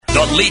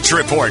The Leach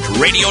Report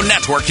Radio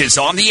Network is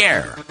on the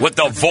air with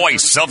the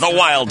voice of the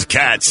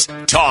Wildcats,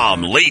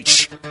 Tom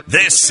Leach.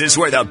 This is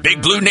where the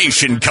Big Blue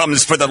Nation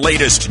comes for the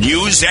latest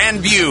news and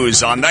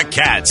views on the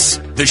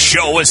Cats. The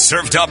show is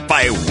served up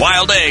by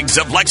Wild Eggs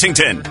of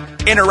Lexington.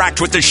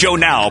 Interact with the show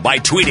now by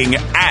tweeting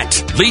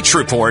at Leach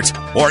Report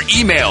or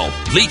email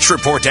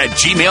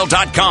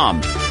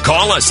leachreport@gmail.com.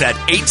 Call us at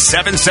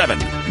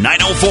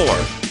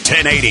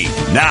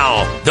 877-904-1080.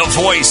 Now, the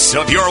voice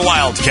of your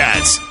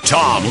Wildcats,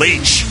 Tom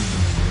Leach.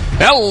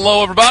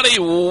 Hello, everybody.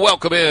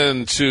 Welcome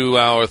in to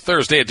our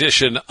Thursday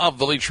edition of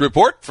the Leach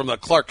Report from the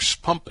Clark's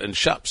Pump and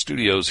Shop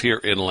Studios here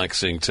in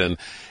Lexington.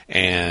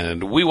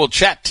 And we will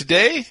chat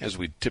today, as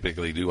we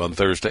typically do on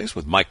Thursdays,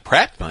 with Mike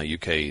Pratt, my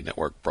UK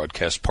network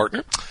broadcast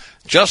partner,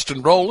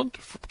 Justin Rowland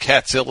from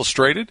Cats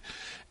Illustrated,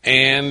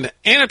 and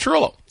Anna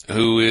Tarullo,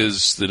 who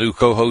is the new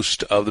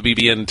co-host of the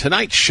BBN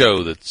Tonight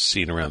show that's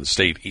seen around the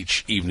state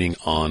each evening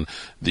on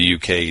the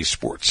UK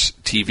Sports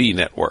TV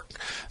network.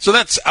 So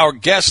that's our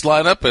guest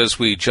lineup as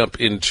we jump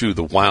into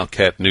the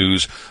Wildcat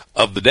news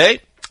of the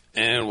day.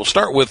 And we'll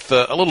start with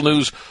a little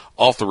news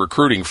off the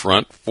recruiting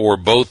front for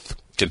both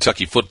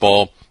Kentucky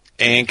football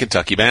and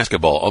Kentucky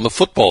basketball. On the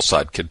football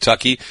side,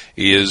 Kentucky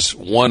is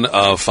one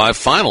of 5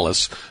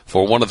 finalists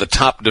for one of the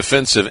top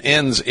defensive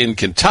ends in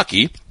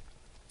Kentucky.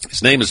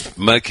 His name is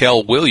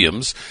Michael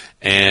Williams,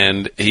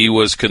 and he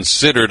was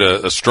considered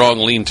a strong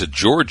lean to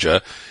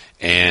Georgia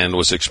and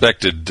was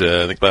expected,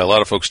 I think, by a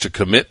lot of folks to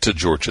commit to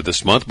Georgia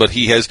this month, but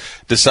he has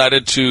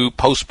decided to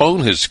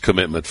postpone his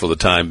commitment for the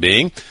time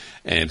being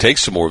and take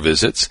some more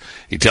visits.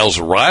 He tells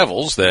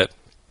rivals that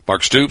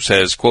Mark Stoops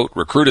has, quote,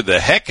 recruited the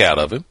heck out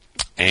of him,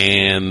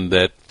 and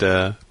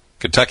that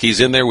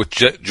Kentucky's in there with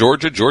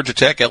Georgia, Georgia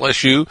Tech,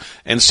 LSU,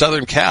 and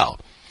Southern Cal.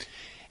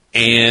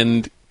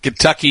 And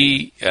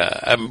Kentucky,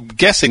 I'm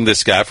guessing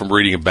this guy from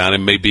reading about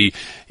him may be,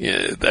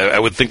 I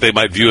would think they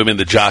might view him in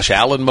the Josh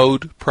Allen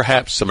mode,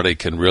 perhaps. Somebody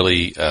can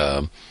really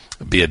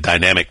be a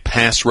dynamic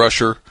pass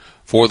rusher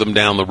for them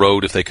down the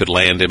road if they could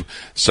land him.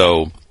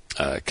 So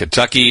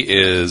Kentucky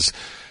is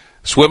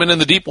swimming in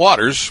the deep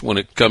waters when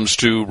it comes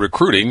to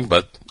recruiting,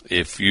 but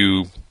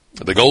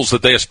the goals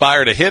that they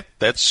aspire to hit,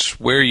 that's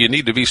where you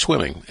need to be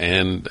swimming.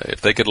 And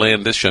if they could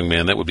land this young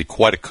man, that would be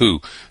quite a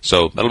coup.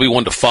 So that'll be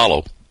one to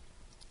follow.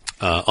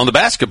 On the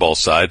basketball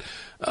side,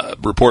 a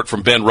report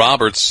from Ben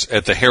Roberts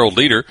at the Herald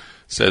Leader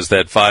says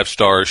that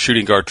 5-star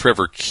shooting guard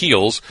Trevor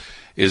Keels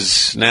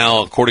is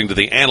now, according to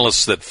the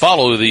analysts that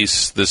follow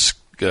this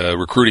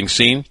recruiting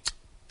scene,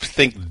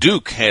 think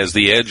Duke has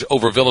the edge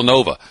over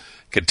Villanova.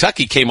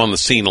 Kentucky came on the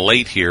scene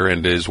late here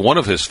and is one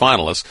of his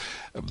finalists.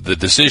 The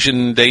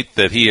decision date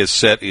that he has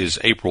set is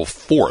April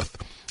 4th,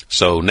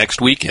 so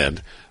next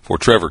weekend, for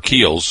Trevor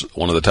Keels,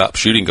 one of the top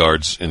shooting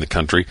guards in the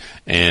country.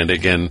 And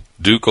again,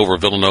 Duke over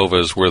Villanova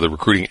is where the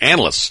recruiting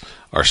analysts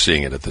are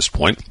seeing it at this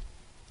point.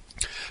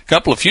 A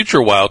couple of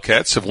future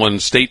Wildcats have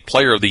won State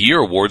Player of the Year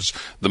awards.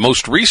 The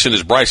most recent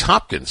is Bryce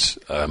Hopkins.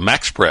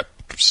 Max Prep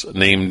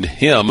named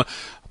him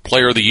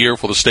Player of the Year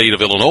for the state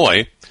of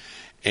Illinois.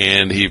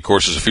 And he, of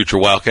course, is a future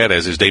Wildcat,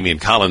 as is Damian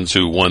Collins,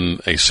 who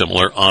won a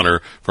similar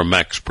honor from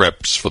Max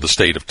Preps for the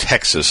state of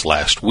Texas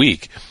last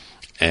week.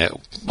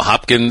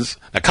 Hopkins,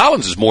 now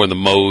Collins is more in the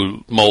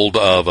mold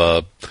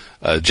of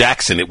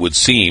Jackson, it would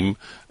seem,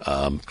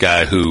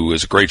 guy who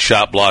is a great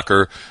shot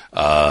blocker,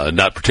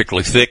 not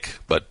particularly thick,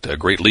 but a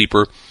great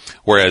leaper.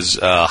 Whereas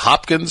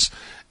Hopkins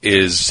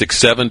is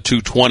 6'7",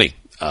 220.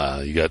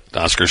 You got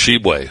Oscar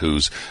Tshiebwe,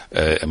 who's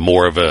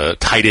more of a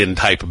tight end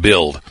type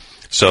build.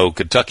 So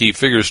Kentucky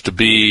figures to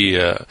be,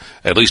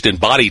 at least in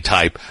body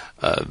type,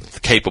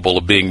 capable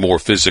of being more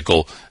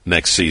physical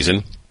next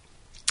season.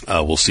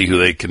 We'll see who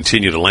they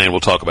continue to land. We'll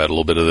talk about a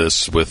little bit of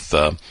this with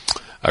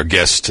our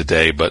guests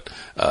today. But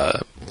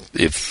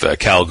if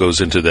Cal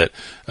goes into that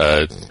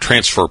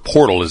transfer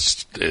portal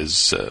as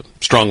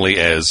strongly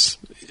as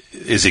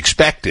is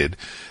expected,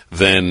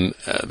 then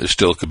there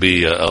still could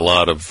be a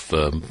lot of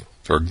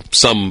or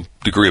some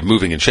degree of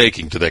moving and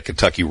shaking to that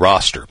Kentucky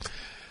roster.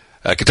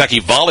 Kentucky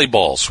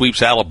volleyball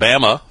sweeps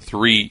Alabama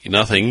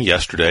 3-0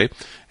 yesterday,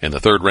 and the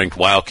third-ranked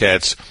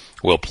Wildcats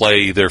will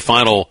play their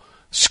final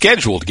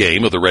scheduled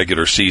game of the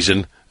regular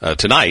season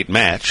tonight,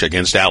 match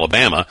against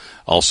Alabama,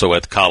 also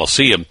at the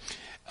Coliseum.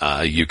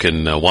 You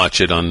can watch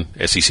it on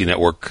SEC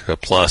Network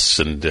Plus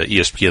and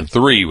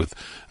ESPN3 with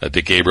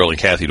Dick Gabriel and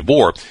Kathy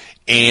DeBoer.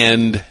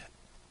 And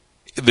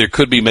there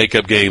could be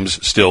makeup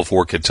games still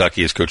for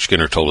Kentucky, as Coach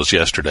Skinner told us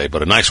yesterday,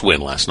 but a nice win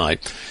last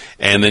night.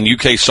 And then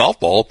UK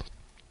softball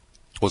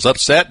was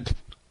upset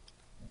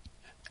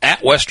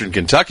at Western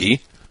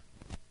Kentucky.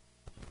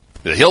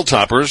 The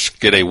Hilltoppers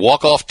get a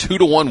walk-off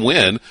 2-1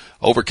 win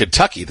over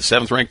Kentucky, the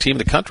 7th-ranked team in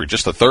the country.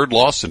 Just the third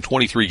loss in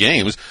 23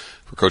 games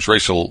for Coach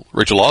Rachel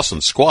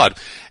Lawson's squad.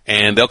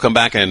 And they'll come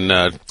back and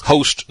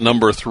host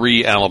number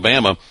 3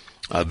 Alabama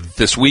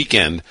this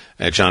weekend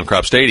at John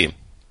Kropp Stadium.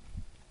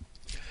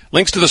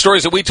 Links to the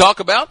stories that we talk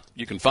about,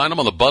 you can find them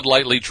on the Bud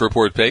Light Leach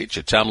Report page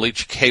at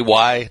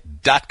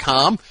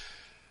TomLeachKY.com.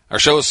 Our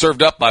show is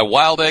served up by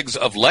Wild Eggs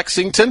of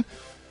Lexington.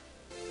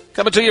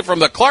 Coming to you from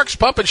the Clark's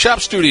Pump and Shop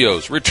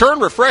Studios. Return,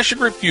 refresh,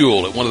 and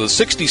refuel at one of the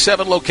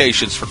 67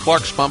 locations for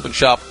Clark's Pump and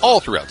Shop all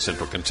throughout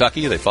Central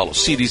Kentucky. They follow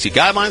CDC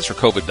guidelines for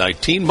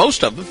COVID-19.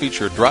 Most of them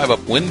feature a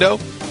drive-up window.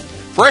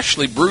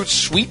 Freshly brewed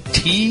sweet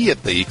tea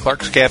at the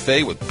Clark's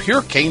Cafe with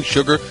pure cane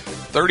sugar,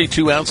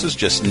 32 ounces,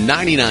 just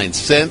 99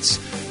 cents.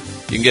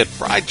 You can get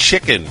fried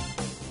chicken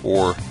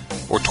or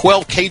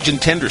 12 Cajun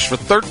tenders for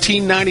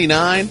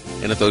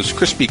 $13.99. And at those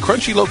crispy,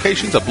 crunchy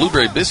locations, a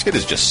blueberry biscuit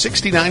is just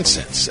 69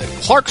 cents. At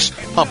Clark's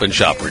Pump and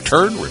Shop,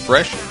 return,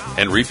 refresh,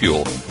 and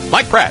refuel.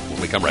 Mike Pratt when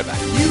we come right back.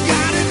 You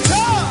got it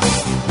tough.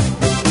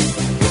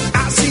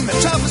 I see my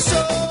toughest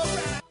so.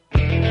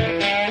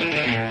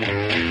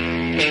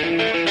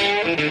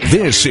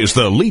 This is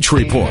the Leach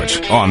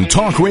Report on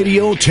Talk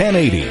Radio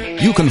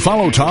 1080. You can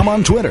follow Tom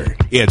on Twitter.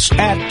 It's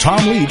at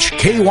Tom Leach,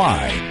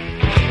 KY.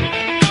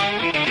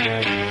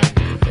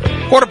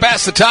 Quarter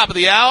past the top of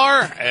the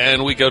hour,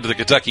 and we go to the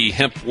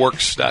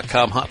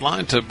KentuckyHempWorks.com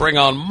hotline to bring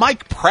on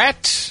Mike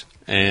Pratt.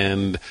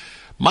 And,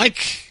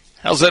 Mike,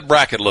 how's that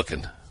bracket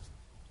looking?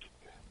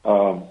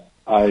 I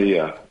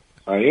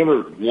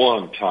entered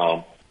one,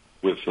 Tom,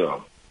 with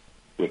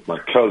my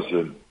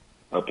cousin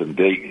up in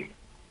Dayton,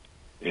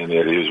 and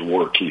at his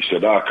work he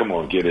said, come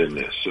on, get in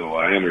this. So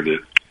I entered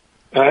it.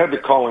 I had to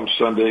call him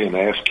Sunday and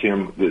ask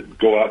him to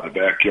go out in the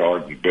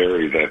backyard and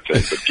bury that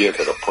thing, but give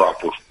it a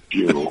proper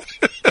funeral.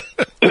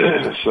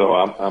 So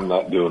I'm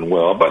not doing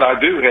well, but I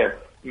do have.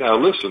 Now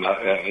listen,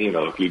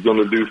 if you're going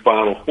to do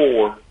Final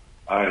Four,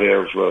 I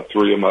have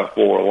 3 of my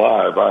 4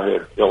 alive. I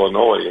had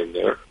Illinois in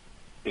there,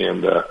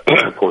 and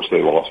of course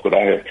they lost, but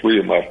I have 3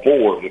 of my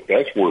 4. If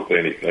that's worth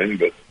anything,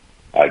 but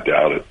I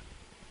doubt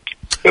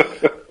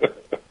it.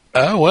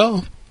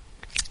 Well,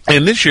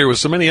 and this year with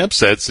so many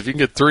upsets, if you can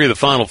get 3 of the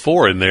Final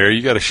 4 in there,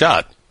 you got a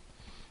shot.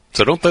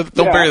 So don't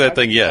bury that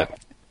thing yet.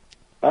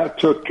 I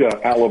took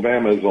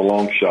Alabama as a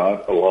long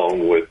shot,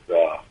 along with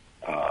the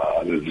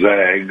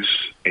Zags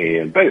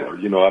and Baylor.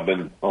 You know, I've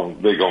been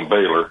big on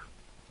Baylor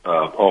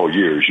all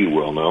year, as you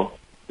well know.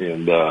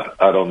 And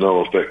I don't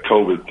know if that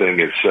COVID thing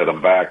has set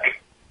them back,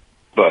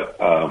 but,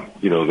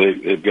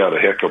 they've got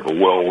a heck of a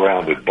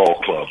well-rounded ball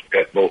club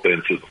at both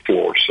ends of the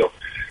floor. So,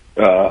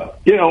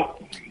 hey,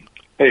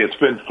 it's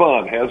been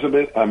fun, hasn't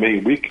it? I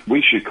mean,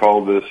 we should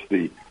call this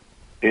the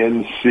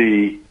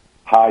NC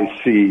High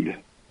Seed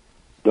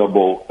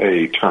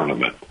AA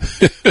tournament.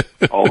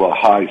 All the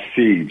high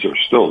seeds are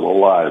still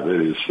alive.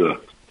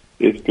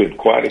 It's been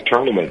quite a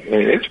tournament.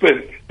 And it's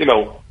been,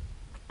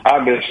 I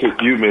miss it,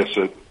 you miss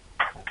it,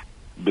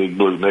 Big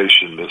Blue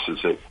Nation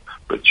misses it.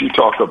 But you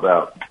talk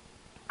about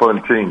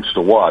fun teams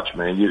to watch,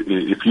 man.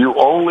 If you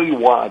only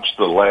watch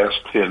the last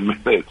 10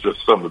 minutes of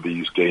some of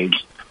these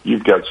games,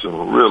 you've got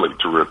some really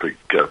terrific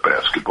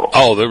basketball.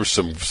 Oh, there were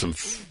some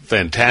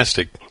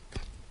fantastic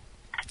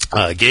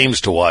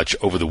games to watch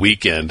over the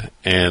weekend,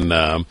 and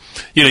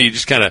you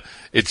just kind of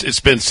it's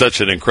been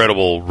such an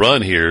incredible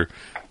run here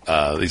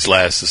this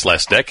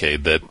last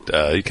decade that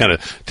you kind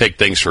of take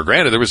things for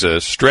granted. There was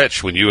a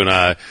stretch when you and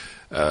I,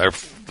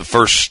 the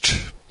first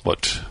 4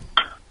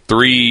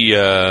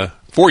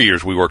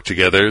 years we worked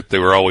together, they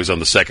were always on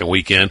the second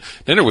weekend.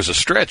 Then there was a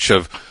stretch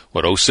of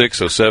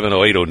 06, 07,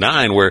 08,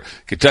 09 where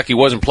Kentucky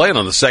wasn't playing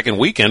on the second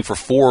weekend for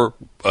 4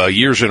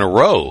 years in a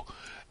row.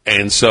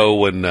 And so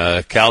when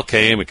Cal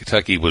came and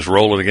Kentucky was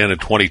rolling again in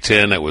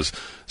 2010, that was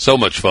so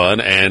much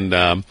fun.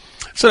 And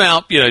so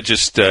now,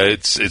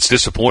 it's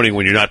disappointing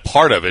when you're not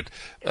part of it,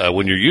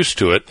 when you're used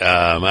to it.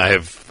 I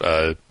have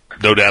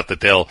no doubt that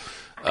they'll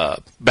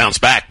bounce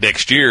back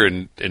next year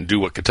and do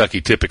what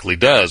Kentucky typically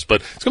does.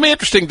 But it's going to be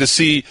interesting to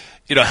see,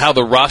 how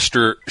the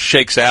roster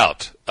shakes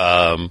out.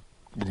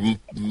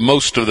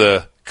 Most of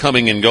the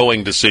coming and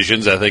going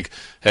decisions, I think,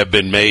 have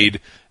been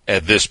made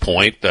at this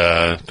point.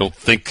 Don't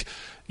think...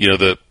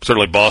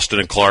 certainly Boston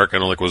and Clark, I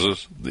don't think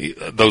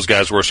those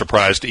guys were a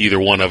surprise to either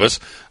one of us.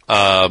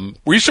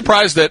 Were you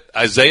surprised that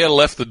Isaiah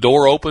left the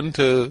door open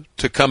to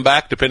come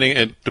back, depending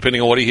on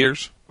what he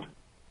hears?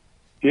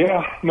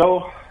 Yeah,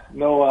 no,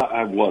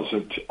 I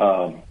wasn't.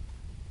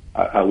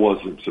 I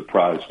wasn't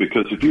surprised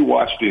because if you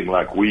watched him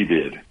like we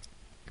did,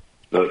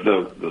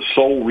 the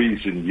sole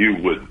reason you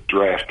would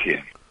draft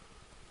him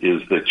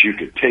is that you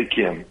could take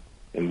him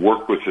and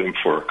work with him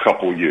for a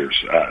couple years,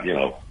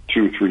 2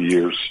 or 3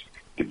 years.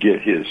 To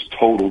get his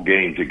total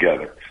game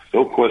together.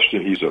 No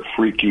question he's a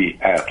freaky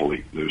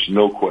athlete. There's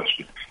no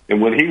question.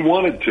 And when he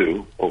wanted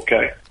to,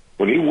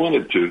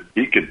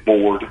 he could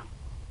board,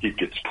 he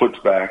gets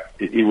put back.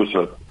 He was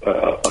a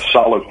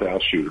solid foul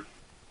shooter.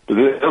 But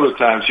then other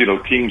times,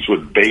 teams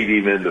would bait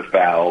him into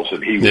fouls,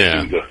 and he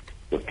would do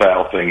the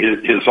foul thing.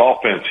 His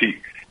offense,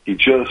 he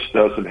just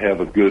doesn't have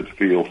a good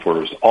feel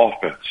for his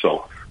offense.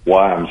 So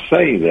why I'm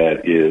saying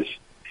that is,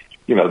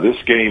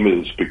 this game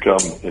has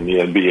become, in the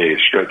NBA,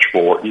 stretch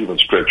 4, even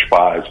stretch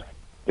 5.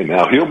 And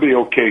now he'll be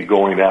okay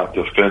going out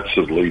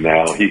defensively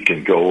now. He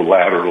can go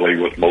laterally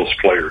with most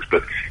players.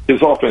 But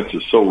his offense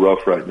is so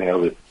rough right now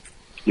that,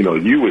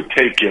 you would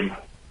take him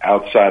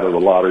outside of the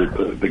lottery.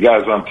 The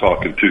guys I'm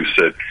talking to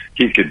said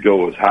he could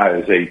go as high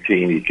as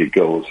 18. He could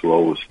go as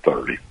low as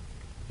 30.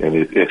 and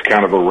it's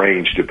kind of a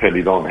range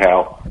depending on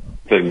how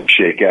things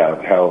shake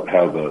out, how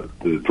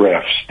the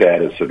draft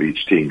status of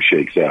each team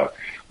shakes out.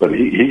 But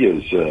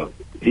he's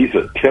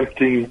a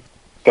tempting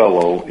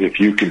fellow if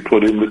you can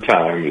put in the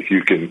time, if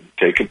you can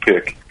take a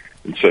pick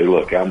and say,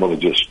 look, I'm going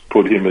to just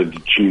put him into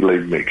G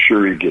League, make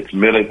sure he gets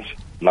minutes.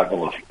 I'm not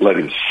going to let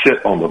him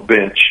sit on the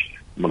bench.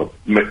 I'm going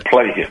to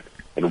play him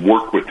and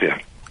work with him.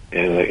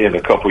 And in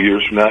a couple of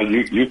years from now,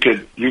 you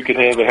could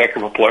have a heck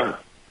of a player.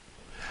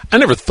 I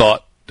never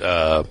thought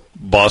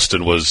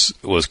Boston was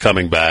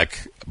coming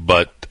back,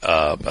 but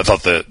I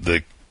thought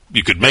that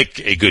you could make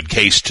a good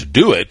case to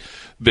do it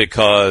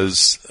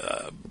because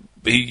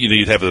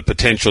you'd have the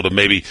potential to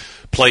maybe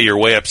play your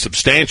way up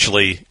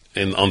substantially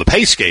on the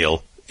pay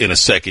scale in a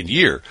second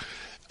year.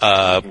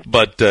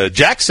 But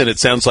Jackson, it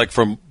sounds like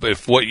from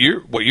what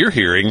you're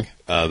hearing,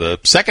 the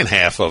second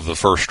half of the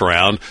first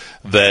round,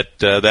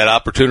 that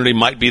opportunity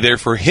might be there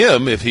for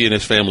him if he and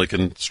his family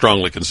can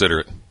strongly consider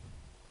it.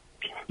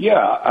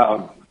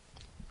 Yeah,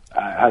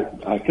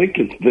 I think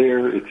it's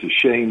there. It's a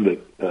shame that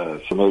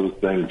some other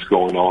things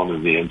going on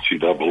in the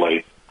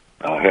NCAA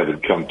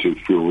haven't come to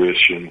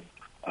fruition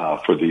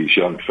for these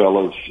young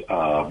fellas.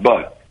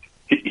 But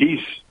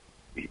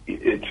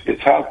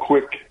it's how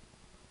quick.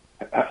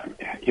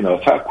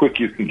 It's how quick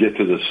you can get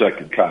to the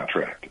second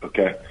contract,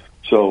 okay?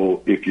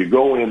 So if you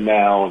go in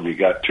now and you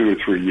got 2 or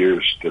 3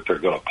 years that they're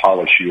going to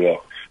polish you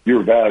up,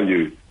 your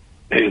value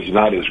is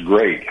not as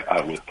great,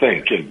 I would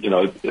think. And,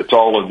 it's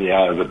all in the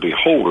eye of the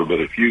beholder. But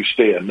if you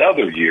stay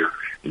another year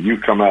and you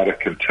come out of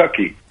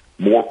Kentucky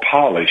more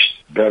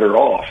polished, better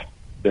off,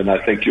 then I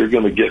think you're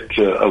going to get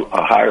a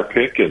higher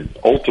pick and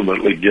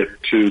ultimately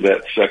get to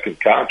that second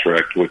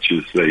contract, which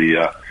is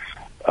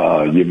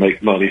you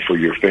make money for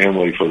your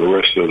family for the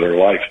rest of their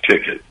life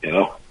ticket,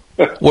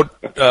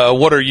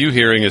 What are you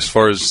hearing as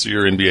far as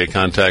your NBA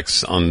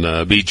contacts on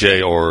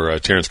BJ or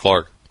Terrence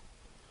Clark?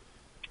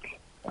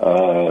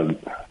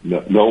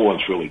 No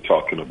one's really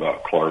talking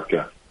about Clark.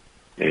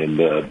 And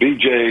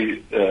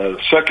BJ,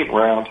 second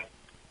round,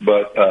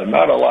 but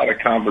not a lot of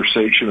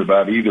conversation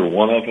about either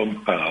one of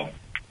them.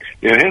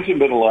 There hasn't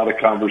been a lot of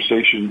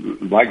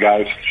conversation. My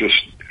guys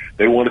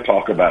they want to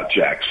talk about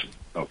Jackson,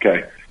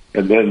 okay?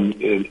 And then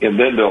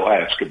they'll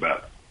ask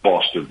about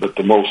Boston. But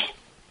the most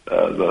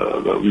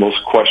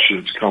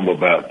questions come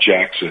about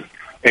Jackson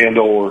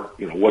or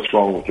what's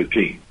wrong with the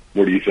team?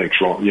 What do you think's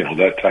wrong?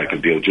 That type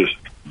of deal. Just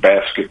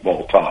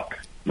basketball talk,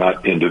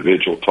 not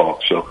individual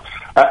talk. So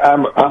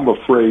I'm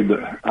afraid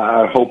that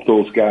I hope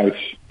those guys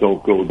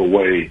don't go the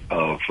way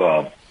of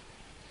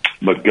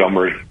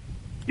Montgomery.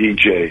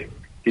 EJ,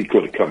 he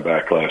could have come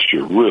back last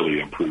year,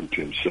 really improved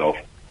himself.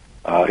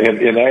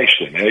 And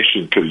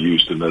Ashton could have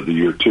used another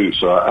year too.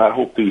 So I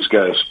hope these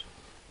guys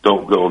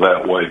don't go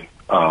that way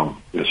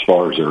as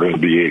far as their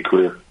NBA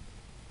career.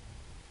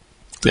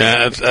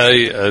 Yeah,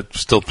 I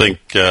still think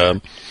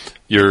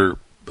your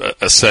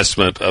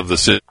assessment of the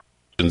situation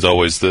is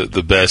always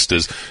the best.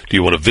 Is do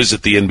you want to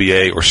visit the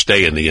NBA or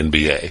stay in the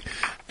NBA?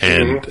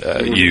 And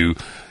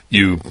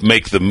you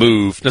make the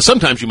move. Now,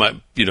 sometimes you might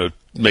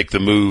make the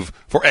move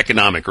for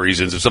economic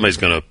reasons. If somebody's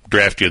going to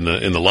draft you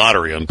in the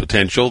lottery on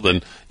potential,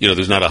 then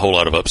there's not a whole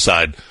lot of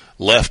upside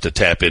left to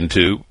tap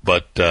into.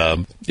 But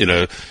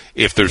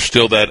if there's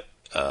still that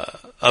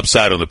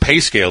upside on the pay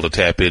scale to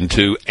tap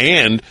into,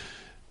 and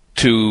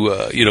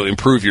to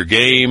improve your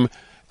game,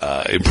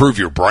 improve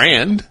your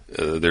brand,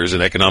 there's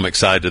an economic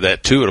side to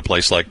that too at a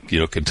place like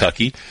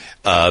Kentucky.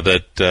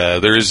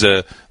 There's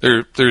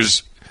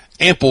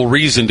ample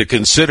reason to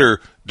consider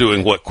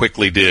doing what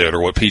Quickly did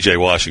or what P.J.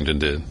 Washington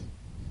did.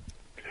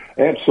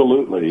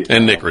 Absolutely.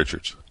 And Nick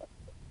Richards.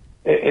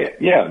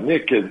 Yeah,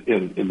 Nick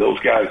and those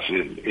guys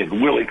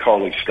in Willie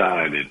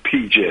Cauley-Stein and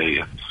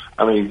P.J.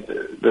 I mean,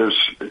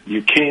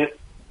 you can't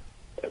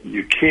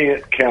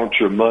count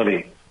your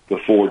money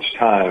before it's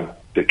time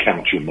to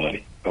count your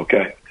money,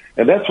 okay?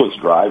 And that's what's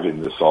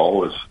driving this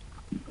all is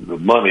the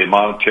money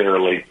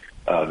monetarily.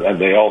 And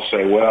they all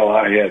say, well,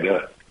 I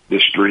had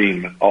this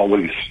dream, all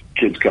these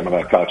kids coming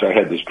out of college, I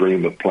had this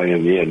dream of playing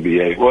in the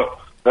NBA. Well,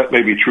 that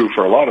may be true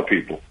for a lot of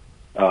people.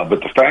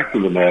 But the fact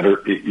of the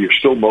matter, you're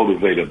still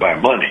motivated by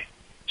money.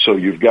 So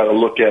you've got to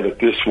look at it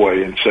this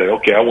way and say,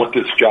 okay, I want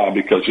this job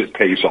because it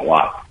pays a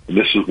lot. And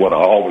this is what I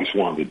always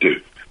wanted to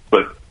do.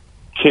 But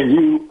can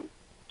you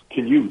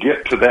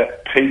get to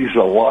that pays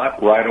a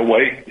lot right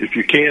away? If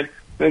you can,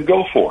 then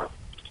go for it.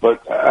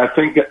 But I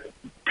think that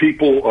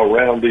people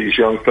around these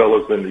young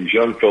fellas and these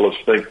young fellas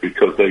think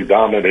because they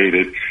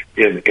dominated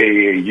in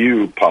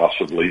AAU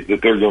possibly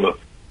that they're going to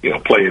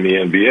play in the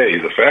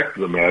NBA. The fact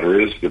of the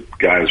matter is the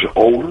guys are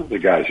older, the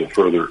guys are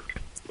further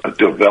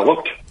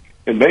developed,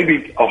 and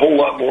maybe a whole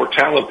lot more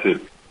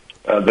talented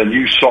than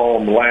you saw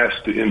them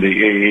last in the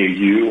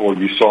AAU or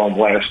you saw them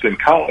last in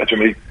college. I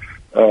mean,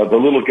 the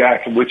little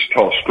guy from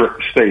Wichita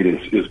State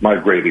is my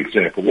great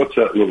example. What's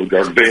that little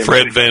guy?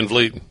 Fred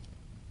VanVleet.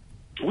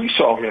 We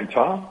saw him,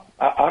 Tom.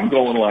 I'm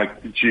going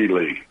like the G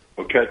League,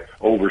 okay,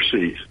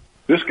 overseas.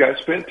 This guy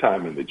spent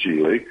time in the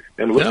G League,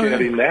 and look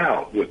at him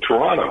now with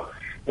Toronto.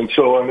 And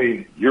so, I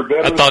mean, you're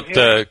better. I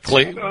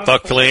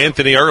thought Clay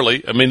Anthony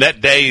Early. I mean,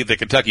 that day that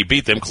Kentucky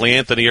beat them, Clay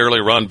Anthony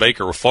Early, Ron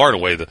Baker were far and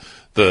away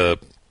the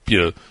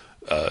two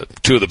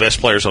of the best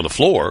players on the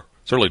floor,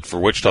 certainly for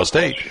Wichita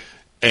State.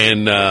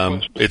 And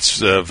it's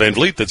Van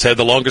Vliet that's had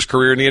the longest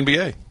career in the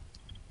NBA.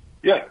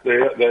 Yeah,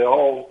 they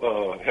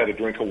all had a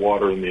drink of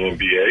water in the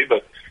NBA,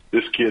 but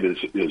this kid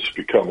is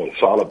become a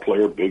solid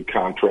player, big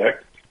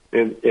contract,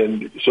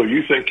 and so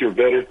you think you're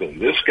better than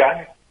this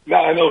guy?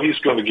 Now, I know he's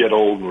going to get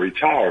old and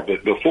retire,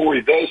 but before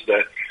he does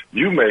that,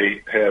 you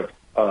may have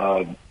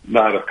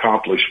not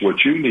accomplished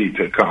what you need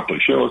to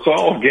accomplish. You know, it's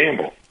all a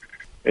gamble,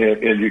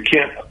 and you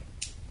can't.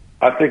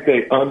 I think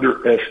they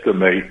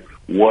underestimate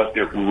what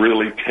it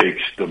really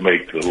takes to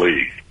make the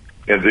league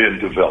and then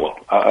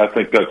develop. I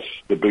think that's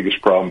the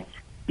biggest problem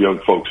young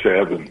folks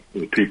have and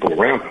the people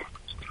around them.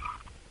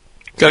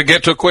 Got to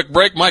get to a quick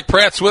break. Mike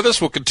Pratt's with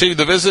us. We'll continue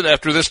the visit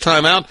after this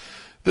timeout.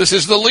 This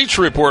is the Leach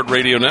Report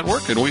Radio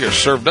Network, and we are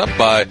served up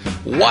by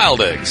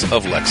Wild Eggs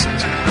of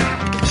Lexington.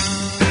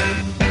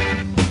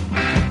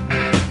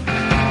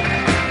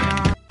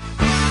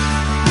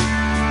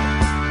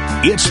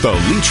 It's the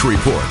Leach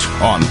Report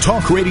on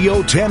Talk Radio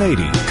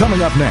 1080.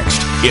 Coming up next,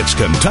 it's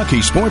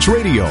Kentucky Sports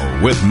Radio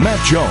with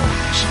Matt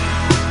Jones.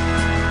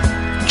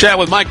 Chat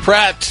with Mike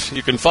Pratt.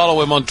 You can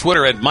follow him on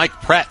Twitter at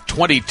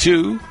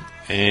MikePratt22.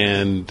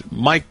 And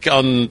Mike,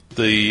 on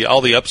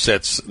all the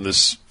upsets in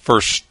this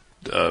first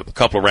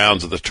couple of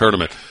rounds of the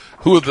tournament,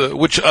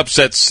 which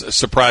upsets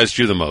surprised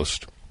you the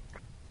most?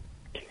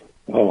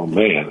 Oh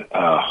man,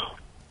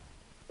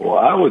 well,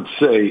 I would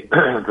say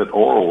that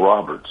Oral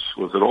Roberts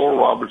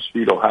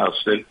beat Ohio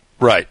State?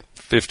 Right,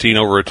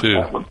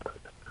 15-2.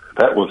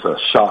 That was a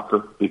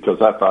shocker because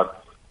I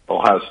thought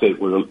Ohio State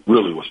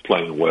really was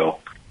playing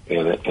well,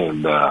 and at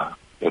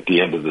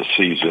the end of the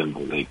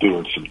season they're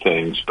doing some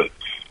things, but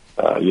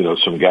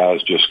some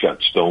guys just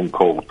got stone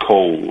cold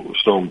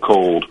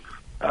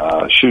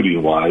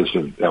shooting wise,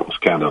 and that was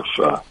kind of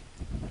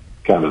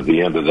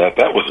the end of that.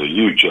 That was a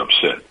huge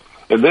upset.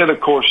 And then, of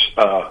course,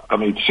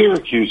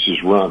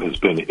 Syracuse's run has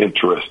been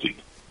interesting.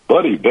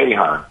 Buddy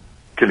Boeheim,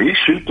 can he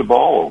shoot the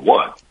ball or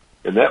what?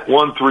 In that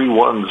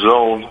 1-3-1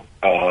 zone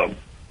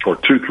or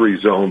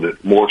 2-3 zone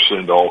that morphs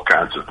into all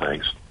kinds of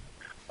things,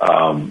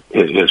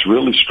 it has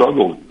really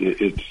struggled.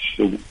 It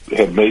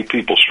had made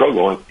people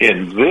struggle.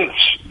 In this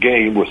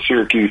game with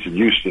Syracuse and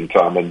Houston,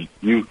 Tom, and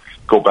you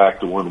go back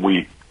to when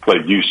we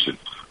played Houston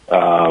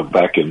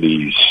back in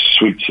the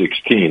Sweet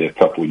 16 a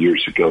couple of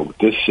years ago.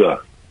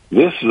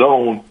 This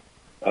zone,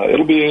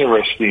 it'll be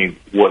interesting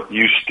what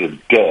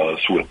Houston does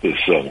with this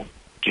zone.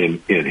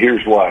 And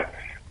here's why.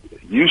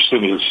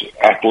 Houston is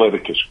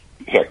athletic as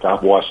heck.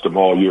 I've watched them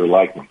all year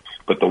like them.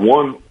 But the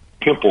one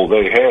pimple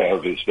they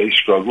have is they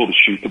struggle to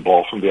shoot the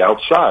ball from the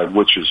outside,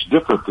 which is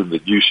different than the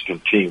Houston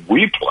team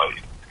we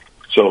played.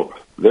 So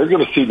they're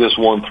going to see this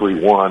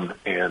 1-3-1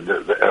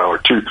 or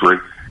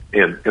 2-3,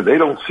 and they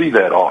don't see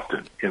that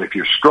often. And if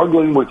you're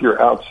struggling with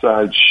your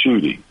outside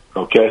shooting,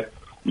 okay,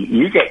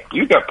 you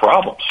got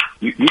problems.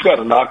 You got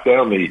to knock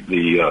down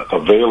the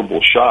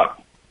available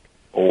shot,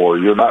 or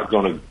you're not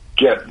going to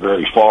get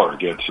very far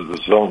against the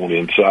zone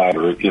inside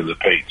or in the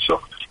paint.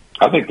 So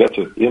I think that's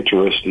an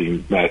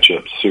interesting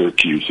matchup,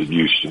 Syracuse and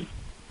Houston.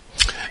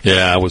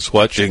 Yeah, I was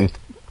watching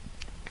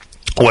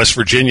West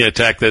Virginia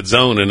attack that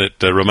zone, and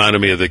it reminded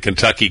me of the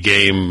Kentucky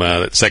game,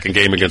 that second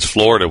game against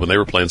Florida when they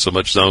were playing so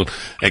much zone,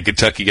 and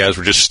Kentucky guys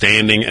were just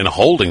standing and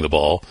holding the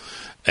ball.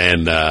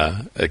 And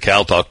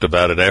Cal talked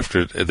about it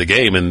after the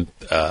game, and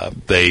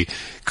they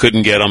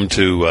couldn't get them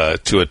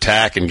to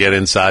attack and get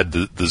inside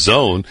the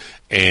zone,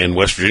 and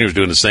West Virginia was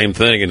doing the same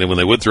thing. And then when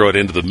they would throw it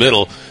into the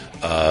middle,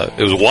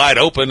 it was wide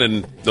open,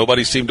 and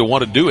nobody seemed to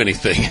want to do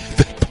anything at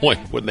that point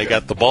when they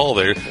got the ball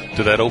there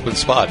to that open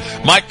spot.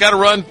 Mike, got to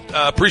run.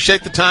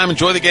 Appreciate the time.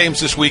 Enjoy the games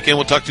this weekend.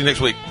 We'll talk to you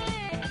next week.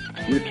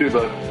 You too,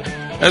 bud.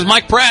 There's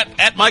Mike Pratt,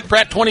 at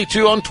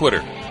MikePratt22 on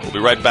Twitter. We'll be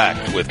right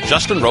back with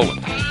Justin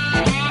Rowland.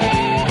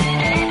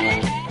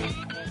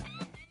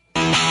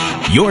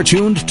 You're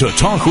tuned to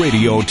Talk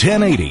Radio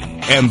 1080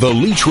 and the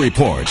Leach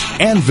Report.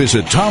 And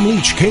visit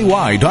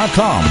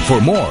TomLeachKY.com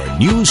for more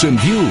news and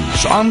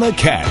views on the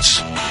Cats.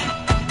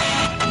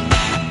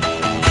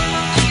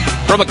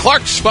 From the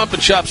Clark's Pump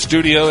and Shop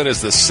studio, it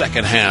is the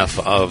second half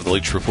of the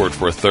Leach Report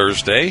for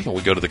Thursday.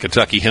 We go to the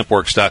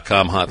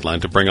KentuckyHempWorks.com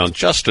hotline to bring on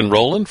Justin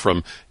Rowland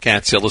from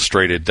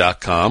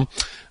CatsIllustrated.com.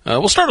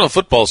 We'll start on the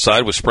football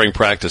side with spring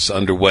practice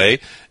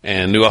underway,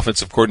 and new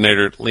offensive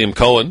coordinator Liam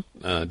Cohen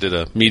did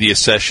a media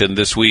session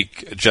this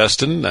week,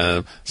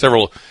 Justin.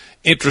 Several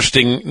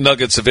interesting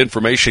nuggets of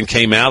information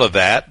came out of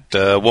that.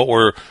 What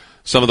were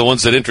some of the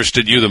ones that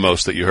interested you the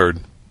most that you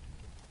heard?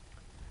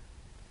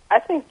 I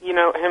think,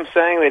 him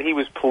saying that he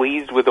was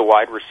pleased with the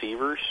wide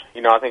receivers.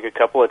 I think a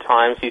couple of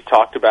times he's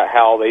talked about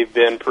how they've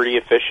been pretty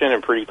efficient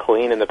and pretty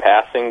clean in the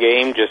passing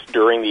game just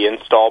during the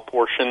install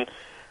portion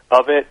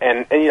of it.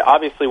 And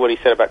obviously what he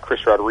said about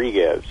Chris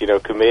Rodriguez,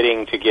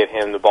 committing to get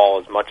him the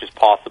ball as much as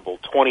possible,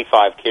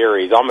 25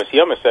 carries. He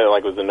almost said it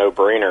like it was a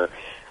no-brainer.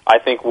 I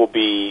think will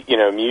be,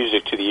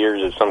 music to the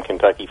ears of some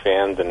Kentucky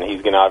fans, and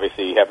he's going to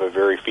obviously have a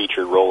very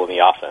featured role in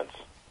the offense.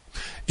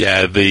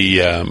 Yeah,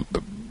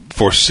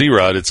 for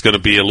C-Rod, it's going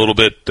to be a little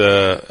bit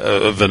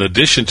of an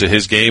addition to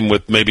his game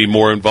with maybe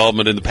more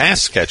involvement in the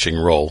pass-catching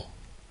role.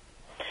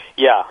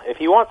 Yeah, if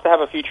he wants to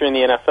have a future in the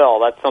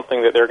NFL, that's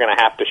something that they're going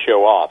to have to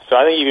show off. So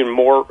I think even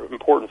more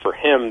important for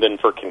him than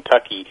for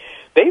Kentucky,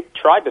 they've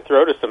tried to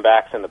throw to some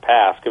backs in the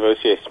past.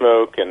 Kavosiey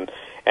Smoke and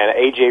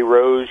A.J.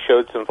 Rose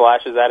showed some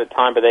flashes at a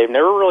time, but they've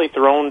never really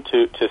thrown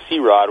to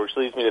C-Rod, which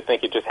leads me to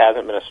think it just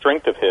hasn't been a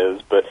strength of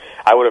his. But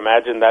I would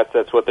imagine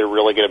that's what they're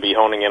really going to be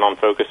honing in on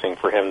focusing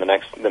for him the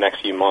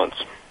next few months.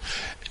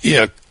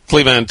 Yeah,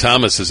 Cleavon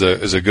Thomas is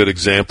a good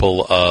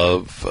example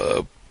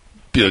of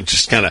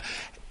just kind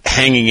of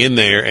hanging in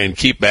there and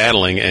keep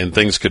battling, and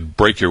things could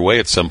break your way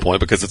at some point,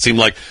 because it seemed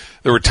like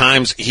there were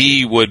times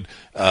he would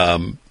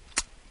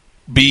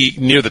be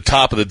near the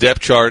top of the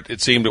depth chart,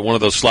 it seemed, at one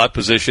of those slot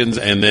positions,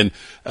 and then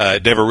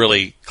it never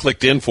really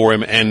clicked in for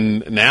him.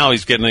 And now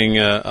he's getting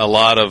a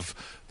lot of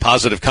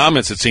positive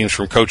comments, it seems,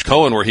 from Coach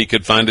Cohen, where he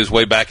could find his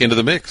way back into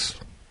the mix.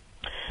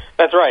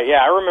 That's right. Yeah,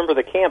 I remember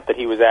the camp that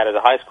he was at as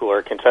a high schooler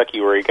at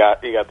Kentucky, where he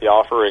got the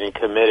offer and he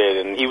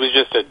committed, and he was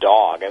just a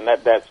dog, and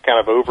that's kind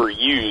of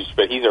overused,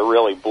 but he's a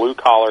really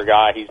blue-collar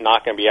guy. He's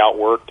not going to be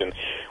outworked, and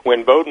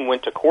when Bowden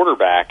went to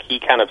quarterback, he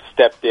kind of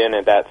stepped in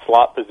at that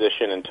slot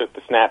position and took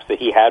the snaps that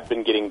he had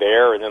been getting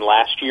there, and then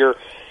last year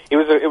it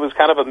was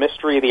kind of a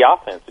mystery of the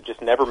offense. It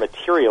just never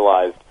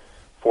materialized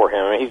for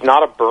him. I mean, he's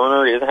not a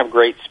burner. He doesn't have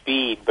great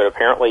speed, but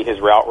apparently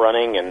his route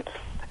running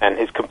and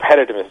his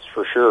competitiveness,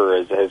 for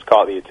sure, has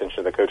caught the attention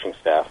of the coaching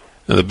staff.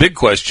 Now, the big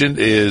question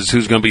is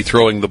who's going to be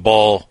throwing the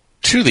ball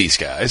to these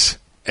guys,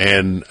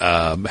 and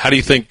how do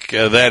you think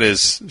that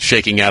is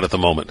shaking out at the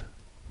moment?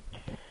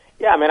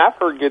 Yeah, I mean, I've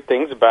heard good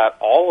things about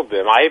all of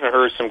them. I even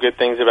heard some good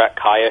things about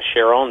Kaya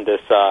Sharon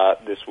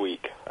this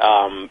week.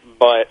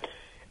 But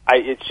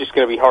it's just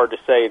going to be hard to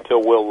say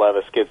until Will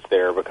Levis gets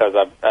there, because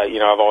I've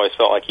always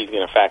felt like he's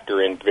going to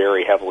factor in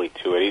very heavily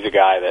to it. He's a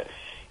guy that,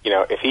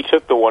 if he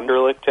took the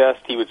Wonderlic test,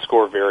 he would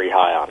score very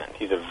high on it.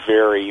 He's a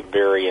very,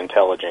 very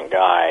intelligent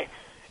guy,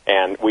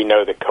 and we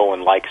know that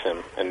Cohen likes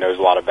him and knows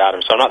a lot about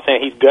him. So I'm not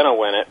saying he's going to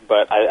win it,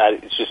 but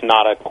it's just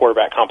not a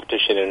quarterback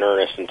competition in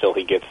earnest until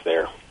he gets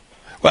there.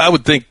 Well, I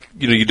would think,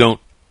 you don't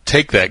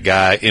take that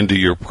guy into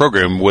your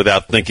program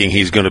without thinking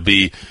he's going to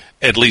be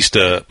at least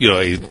a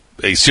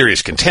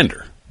serious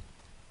contender.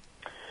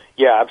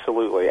 Yeah,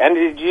 absolutely. And,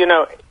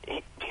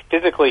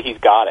 physically, he's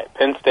got it.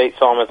 Penn State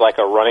saw him as like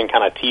a running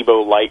kind of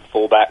Tebow-like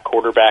fullback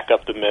quarterback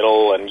up the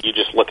middle, and you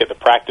just look at the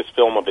practice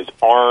film of his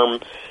arm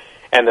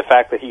and the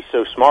fact that he's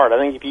so smart. I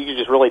think if you could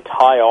just really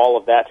tie all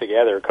of that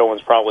together,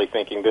 Cohen's probably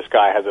thinking this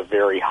guy has a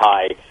very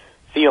high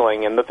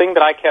ceiling. And the thing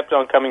that I kept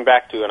on coming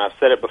back to, and I've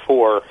said it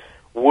before,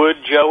 would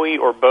Joey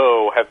or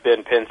Bo have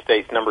been Penn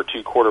State's number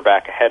 2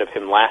 quarterback ahead of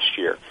him last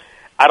year?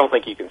 I don't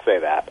think you can say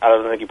that. I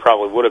don't think he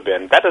probably would have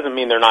been. That doesn't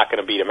mean they're not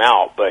going to beat him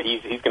out, but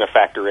he's going to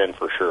factor in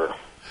for sure.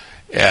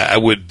 Yeah, I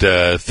would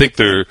think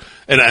they're,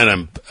 and I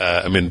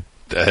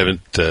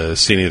haven't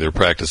seen any of their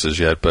practices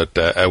yet, but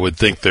I would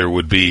think there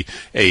would be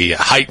a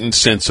heightened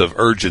sense of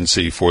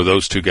urgency for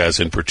those two guys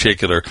in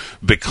particular,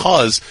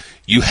 because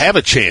you have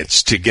a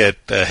chance to get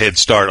a head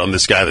start on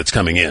this guy that's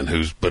coming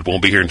in, but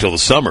won't be here until the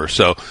summer.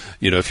 So,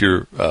 if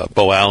you're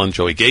Bo Allen,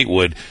 Joey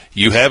Gatewood,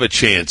 you have a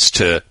chance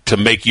to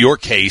make your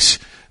case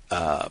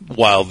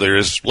while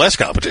there's less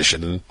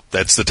competition, and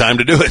that's the time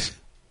to do it.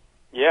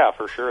 Yeah,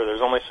 for sure. There's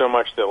only so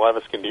much that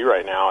Levis can do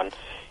right now. And,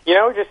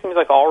 it just seems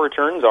like all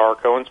returns are.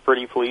 Cohen's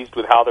pretty pleased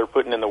with how they're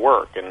putting in the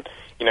work. And,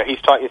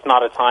 it's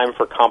not a time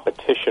for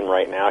competition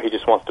right now. He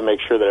just wants to make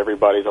sure that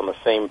everybody's on the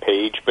same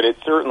page. But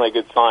it's certainly a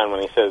good sign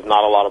when he says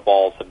not a lot of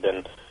balls have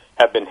been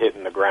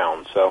hitting the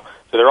ground. So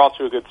they're off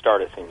to a good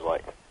start, it seems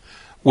like.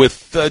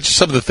 With just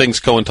some of the things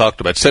Cohen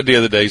talked about. Said the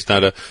other day he's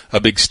not a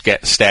big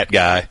stat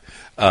guy.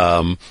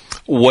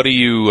 What do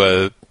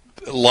you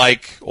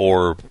like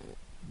or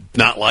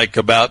not like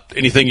about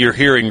anything you're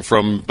hearing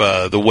from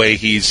the way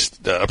he's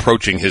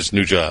approaching his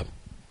new job?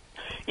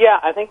 Yeah,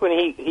 I think when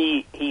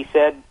he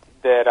said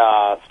that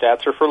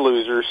stats are for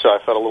losers, so I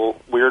felt a little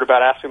weird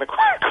about asking the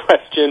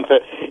question,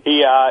 but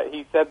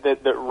he said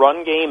that the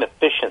run game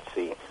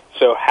efficiency,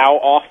 so how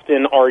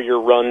often are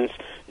your runs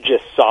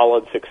just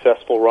solid,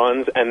 successful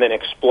runs, and then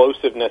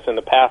explosiveness in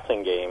the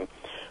passing game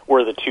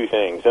were the two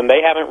things. And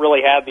they haven't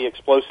really had the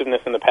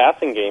explosiveness in the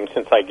passing game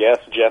since, I guess,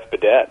 Jeff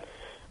Badette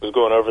was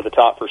going over the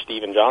top for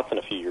Steven Johnson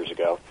a few years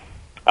ago.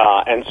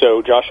 And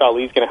so Josh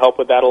Ali's going to help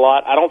with that a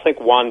lot. I don't think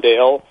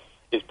Wandale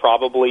is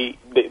probably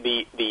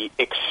the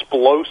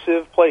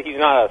explosive play. He's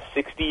not a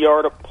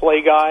 60-yard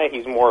play guy.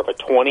 He's more of a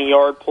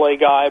 20-yard play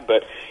guy.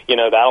 But,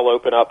 that'll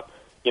open up,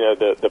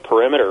 the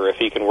perimeter if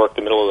he can work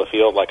the middle of the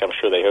field like I'm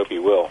sure they hope he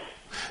will.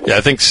 Yeah,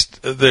 I think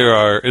there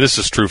are, and this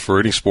is true for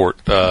any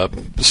sport,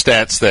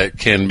 stats that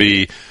can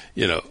be,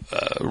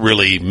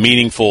 really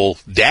meaningful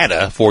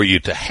data for you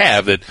to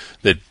have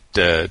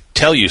that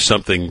tell you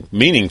something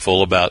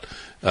meaningful about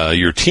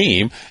your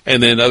team,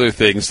 and then other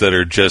things that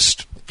are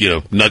just,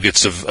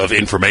 nuggets of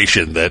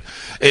information that,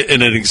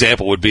 and an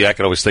example would be, I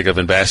can always think of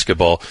in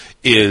basketball,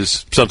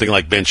 is something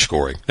like bench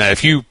scoring. Now,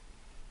 if you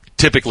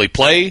typically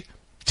play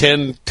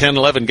 10,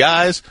 11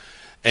 guys,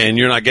 and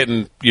you're not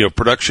getting,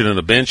 production on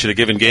a bench in a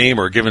given game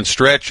or a given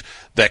stretch,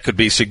 that could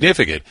be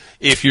significant.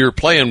 If you're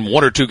playing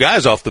one or two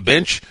guys off the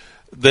bench,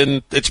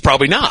 then it's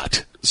probably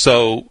not.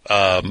 So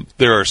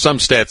there are some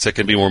stats that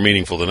can be more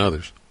meaningful than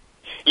others.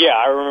 Yeah,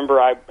 I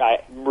remember I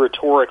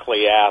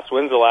rhetorically asked,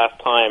 when's the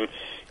last time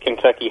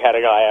Kentucky had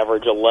a guy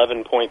average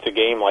 11 points a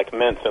game like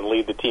Mintz and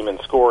lead the team in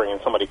scoring?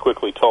 And somebody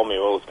quickly told me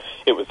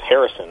it was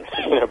Harrison,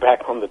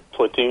 back on the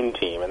platoon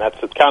team, and that's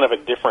kind of a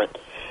different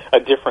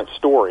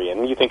story.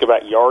 And you think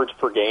about yards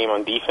per game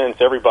on defense.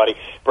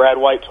 Brad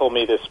White told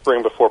me this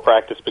spring before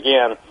practice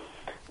began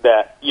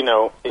that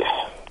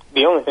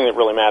the only thing that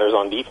really matters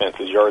on defense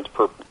is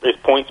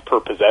points per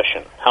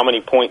possession. How many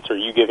points are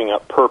you giving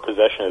up per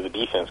possession as a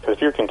defense? Because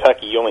if you're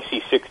Kentucky, you only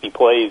see 60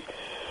 plays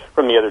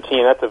from the other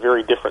team. That's a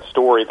very different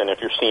story than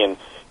if you're seeing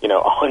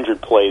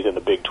 100 plays in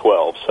the Big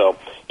 12. So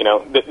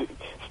the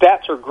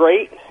stats are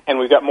great, and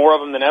we've got more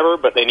of them than ever,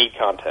 but they need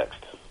context.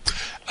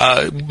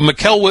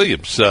 Mikael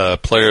Williams,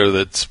 player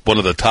that's one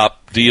of the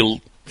top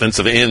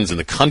defensive ends in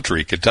the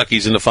country.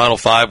 Kentucky's in the Final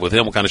Five with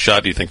him. What kind of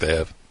shot do you think they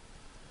have?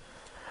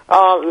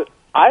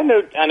 I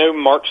know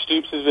Mark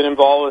Stoops has been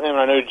involved with him, and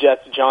I know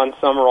that's John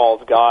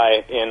Summerall's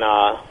guy in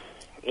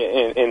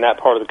that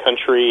part of the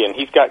country, and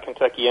he's got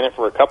Kentucky in it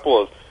for a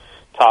couple of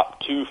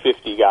top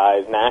 250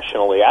 guys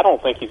nationally. I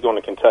don't think he's going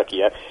to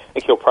Kentucky. I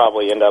think he'll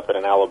probably end up at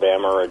an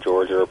Alabama or a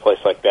Georgia or a place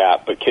like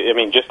that. But,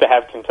 just to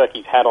have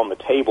Kentucky's hat on the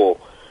table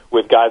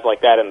with guys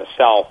like that in the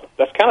South,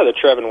 that's kind of the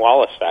Trevin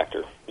Wallace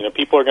factor.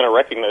 People are going to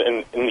recognize,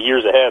 in the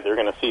years ahead, they're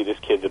going to see this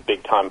kid's a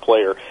big-time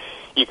player.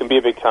 You can be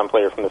a big-time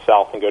player from the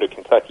South and go to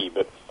Kentucky,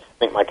 but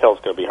I think Mikel's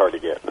going to be hard to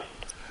get.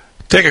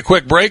 Take a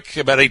quick break,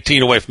 about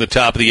 18 away from the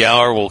top of the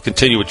hour. We'll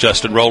continue with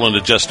Justin Rowland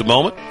in just a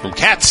moment. From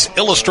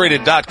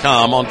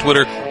CatsIllustrated.com on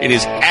Twitter, it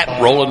is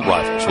at Rowland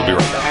Rivals. We'll be right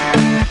back.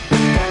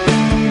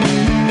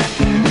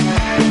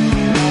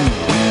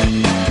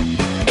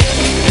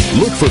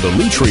 Look for the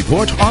Leach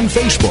Report on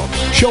Facebook.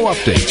 Show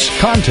updates,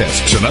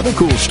 contests, and other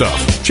cool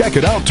stuff. Check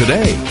it out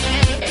today.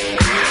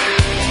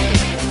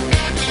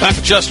 Back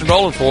with Justin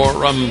Rowland for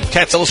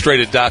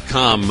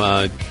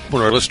CatsIllustrated.com.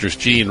 One of our listeners,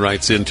 Gene,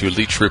 writes into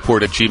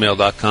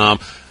leachreport@gmail.com.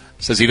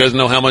 Says he doesn't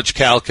know how much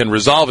Cal can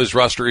resolve his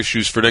roster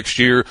issues for next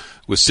year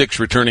with 6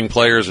 returning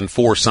players and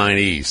 4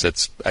 signees.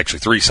 That's actually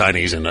 3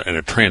 signees and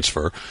a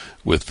transfer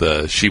with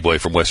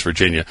Sheboy from West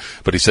Virginia.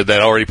 But he said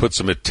that already puts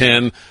him at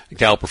 10.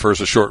 Cal prefers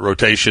a short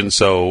rotation,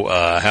 so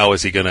how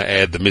is he going to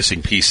add the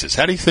missing pieces?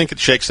 How do you think it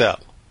shakes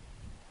out?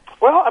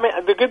 Well,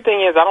 the good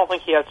thing is I don't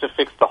think he has to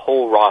fix the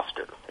whole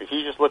roster. If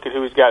you just look at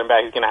who he's gotten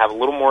back, he's going to have a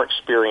little more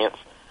experience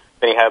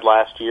than he had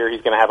last year.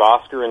 He's going to have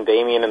Oscar and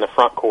Damian in the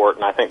front court,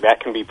 and I think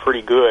that can be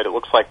pretty good. It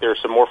looks like there's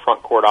some more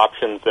front court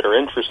options that are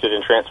interested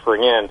in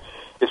transferring in.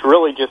 It's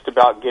really just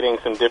about getting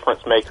some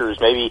difference makers,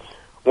 maybe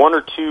 1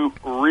 or 2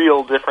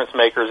 real difference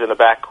makers in the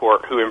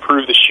backcourt who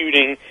improve the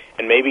shooting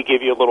and maybe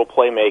give you a little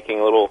playmaking,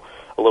 a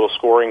little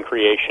scoring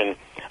creation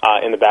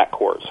in the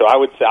backcourt. So I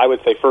would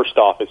say first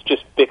off, it's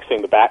just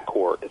fixing the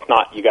backcourt. It's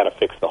not you got to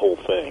fix the whole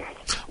thing.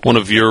 One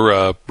of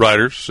your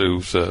writers,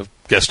 who's a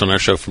guest on our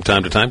show from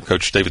time to time,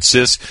 Coach David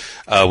Sisk,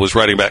 was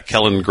writing about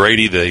Kellen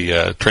Grady,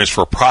 the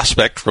transfer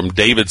prospect from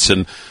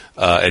Davidson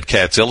at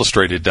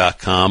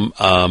CatsIllustrated.com.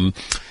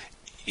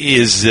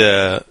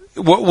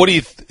 What do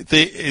you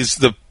think is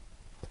the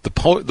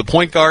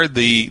point guard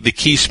the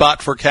key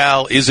spot for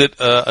Cal? Is it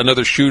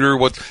another shooter?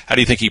 How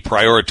do you think he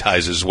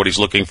prioritizes what he's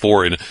looking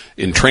for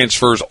in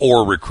transfers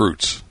or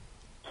recruits?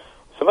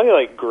 Somebody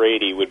like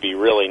Grady would be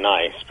really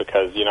nice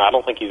because, I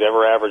don't think he's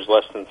ever averaged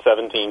less than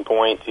 17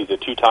 points. He's a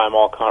 2-time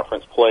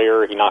all-conference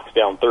player. He knocks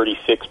down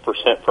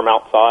 36% from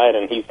outside,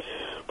 and he's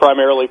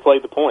primarily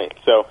played the point.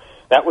 So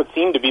that would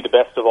seem to be the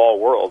best of all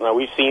worlds. Now,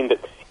 we've seen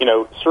that,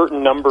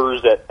 certain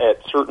numbers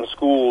at certain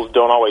schools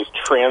don't always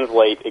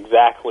translate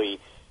exactly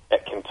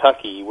at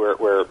Kentucky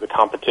where the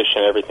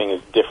competition, everything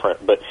is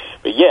different. But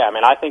yeah,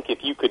 I think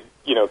if you could,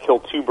 kill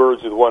 2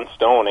 birds with 1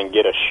 stone and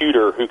get a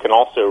shooter who can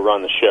also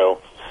run the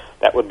show,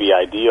 that would be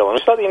ideal. And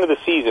we saw at the end of the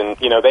season,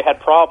 they had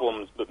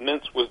problems, but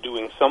Mintz was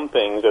doing some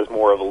things as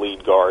more of a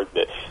lead guard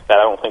that I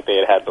don't think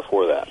they had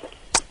before that.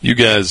 You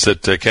guys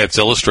at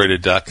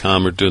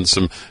CatsIllustrated.com are doing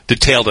some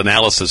detailed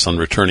analysis on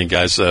returning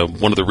guys.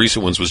 One of the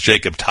recent ones was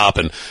Jacob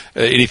Toppin.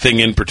 Anything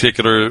in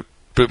particular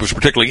that was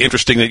particularly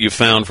interesting that you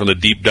found from the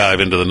deep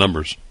dive into the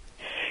numbers?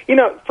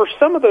 For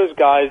some of those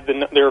guys,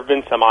 there have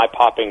been some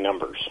eye-popping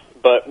numbers.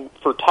 But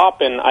for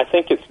Toppin, I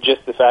think it's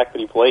just the fact that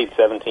he played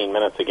 17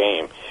 minutes a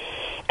game.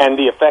 And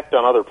the effect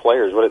on other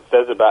players, what it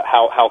says about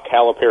how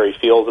Calipari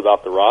feels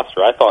about the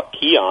roster. I thought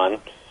Keon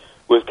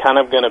was kind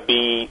of going to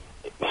be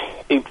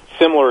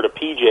similar to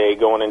PJ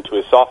going into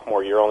his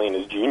sophomore year, only in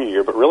his junior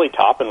year, but really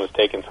Toppin was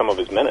taking some of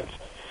his minutes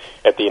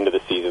at the end of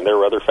the season. There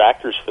were other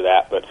factors for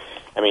that, but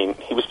I mean,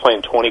 he was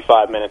playing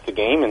 25 minutes a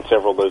game in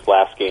several of those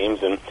last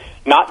games and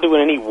not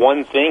doing any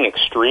one thing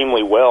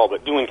extremely well,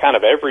 but doing kind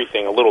of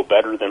everything a little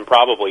better than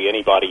probably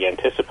anybody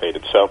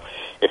anticipated. So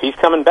if he's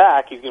coming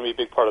back, he's going to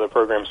be a big part of the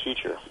program's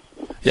future.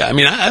 Yeah, I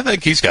mean, I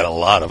think he's got a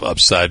lot of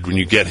upside if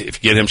you get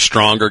him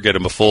stronger, get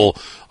him a full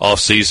off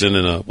season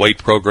and a weight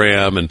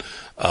program, and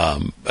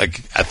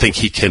I think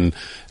he can.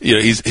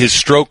 His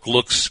stroke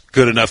looks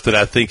good enough that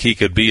I think he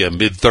could be a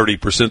mid 30%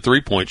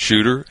 3-point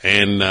shooter,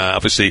 and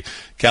obviously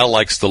Cal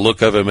likes the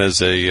look of him as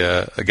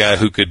a guy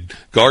who could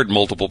guard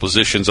multiple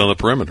positions on the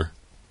perimeter.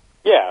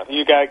 Yeah,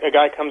 a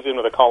guy comes in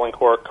with a calling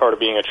card of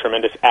being a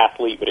tremendous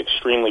athlete, but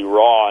extremely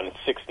raw and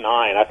 6'9".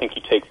 I think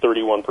he takes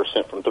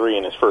 31% from three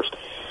in his first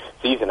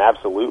season,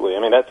 absolutely. I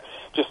mean, that's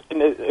just,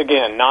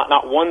 again,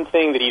 not one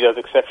thing that he does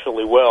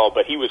exceptionally well,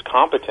 but he was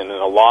competent in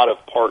a lot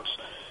of parts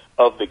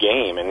of the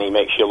game, and he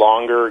makes you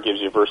longer,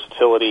 gives you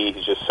versatility.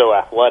 He's just so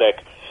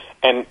athletic.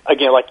 And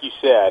again, like you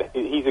said,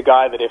 he's a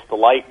guy that if the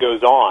light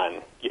goes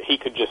on, he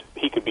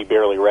could be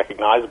barely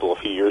recognizable a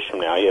few years from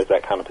now. He has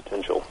that kind of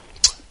potential.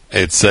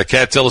 It's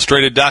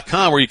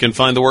CatsIllustrated.com where you can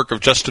find the work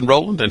of Justin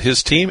Rowland and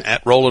his team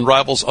at Rowland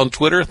Rivals on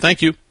Twitter.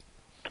 Thank you.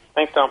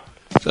 Thanks, Tom.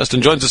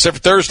 Justin joins us every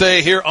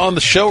Thursday here on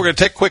the show. We're going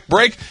to take a quick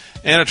break.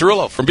 Anna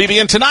Tarullo from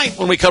BBN Tonight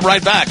when we come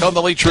right back on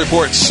the Leach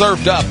Report,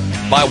 served up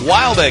by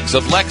Wild Eggs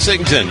of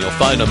Lexington. You'll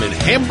find them in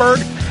Hamburg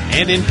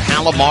and in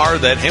Palomar.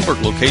 That Hamburg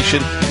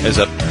location has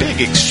a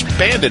big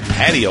expanded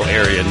patio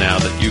area now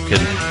that you can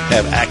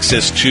have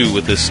access to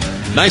with this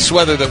nice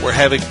weather that we're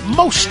having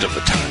most of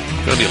the time.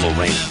 It's going to be a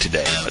little rainy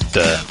today,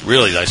 but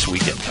really nice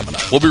weekend coming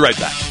up. We'll be right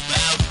back.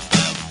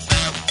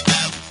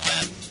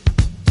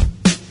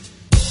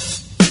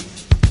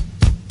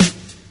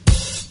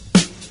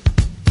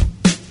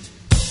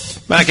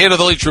 Back into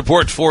the Leach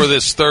Report for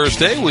this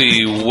Thursday.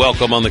 We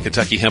welcome on the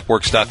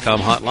KentuckyHempWorks.com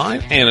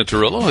hotline Anna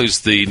Tarullo,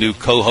 who's the new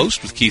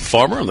co-host with Keith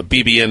Farmer on the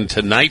BBN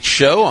Tonight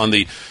show on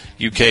the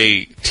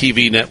UK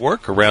TV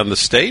network around the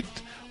state.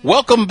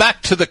 Welcome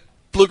back to the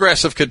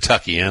Bluegrass of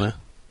Kentucky, Anna.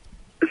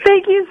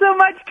 Thank you so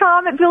much,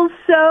 Tom. It feels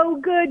so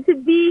good to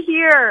be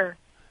here.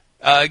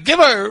 Give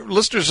our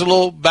listeners a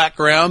little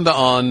background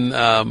on,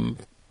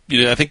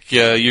 I think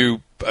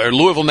you are a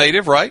Louisville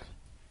native, right?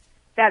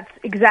 That's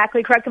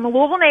exactly correct. I'm a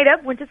Louisville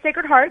native, went to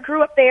Sacred Heart,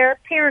 grew up there.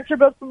 Parents are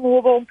both from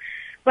Louisville,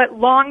 but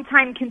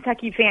longtime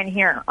Kentucky fan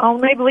here.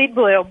 Only bleed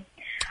blue.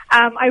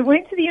 I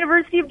went to the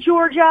University of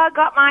Georgia,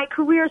 got my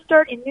career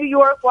start in New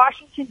York,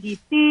 Washington,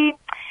 D.C.,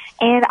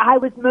 and I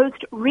was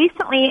most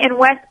recently in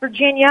West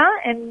Virginia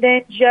and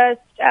then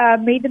just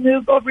made the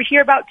move over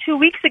here about 2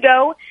 weeks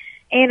ago,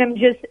 and I'm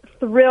just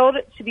thrilled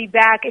to be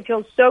back. It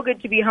feels so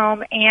good to be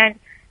home, and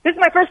this is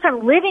my first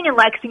time living in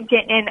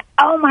Lexington, and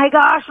oh my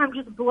gosh, I'm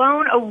just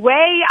blown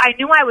away. I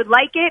knew I would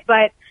like it,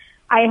 but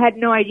I had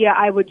no idea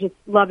I would just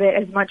love it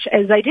as much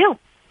as I do.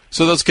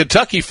 So those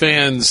Kentucky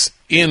fans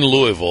in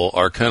Louisville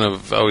are kind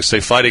of, I always say,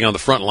 fighting on the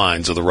front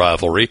lines of the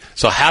rivalry.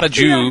 So how did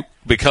you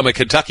become a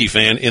Kentucky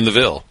fan in the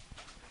Ville?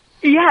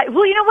 Yeah,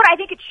 well, you know what? I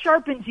think it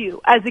sharpens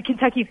you as a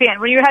Kentucky fan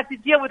when you have to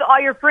deal with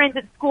all your friends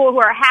at school who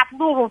are half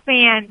Louisville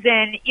fans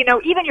and,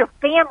 even your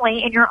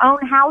family in your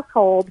own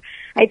household.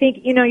 I think,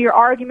 your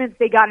arguments,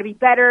 they got to be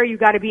better. You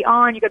got to be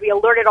on. You got to be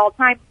alert at all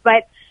times.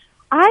 But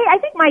I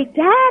think my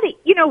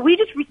dad, we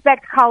just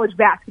respect college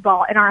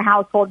basketball in our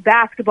household,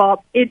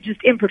 basketball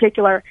in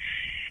particular.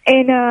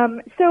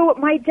 And so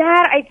my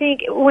dad, I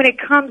think, when it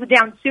comes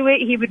down to it,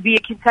 he would be a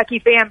Kentucky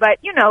fan. But,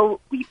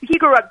 he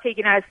grew up he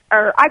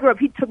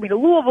took me to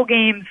Louisville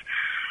games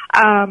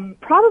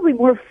probably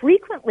more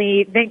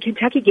frequently than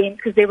Kentucky games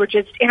because they were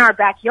just in our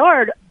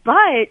backyard.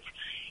 But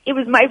it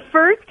was my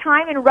first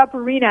time in Rupp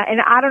Arena, and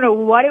I don't know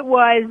what it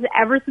was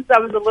ever since I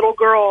was a little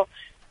girl.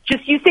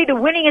 Just, you say the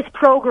winningest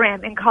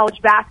program in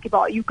college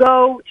basketball. You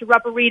go to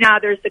Rupp Arena,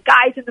 there's the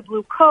guys in the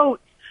blue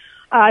coats.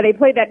 They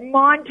play that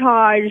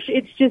montage.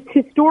 It's just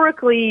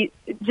historically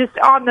just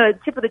on the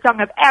tip of the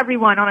tongue of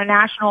everyone on a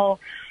national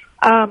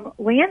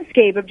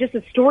landscape of just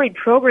a storied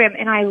program,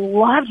 and I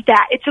loved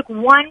that. It took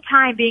one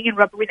time being in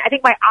Rupp Arena. I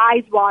think my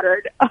eyes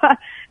watered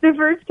the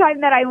first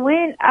time that I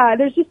went.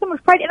 There's just so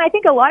much pride, and I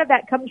think a lot of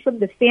that comes from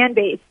the fan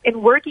base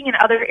and working in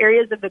other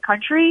areas of the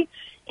country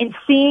and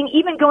seeing,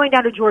 even going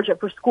down to Georgia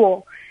for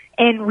school,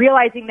 and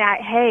realizing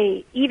that,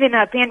 hey, even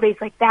a fan base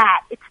like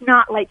that, it's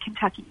not like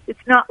Kentucky. It's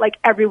not like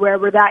everywhere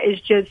where that is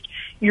just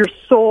your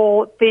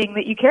sole thing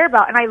that you care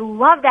about. And I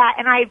love that,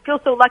 and I feel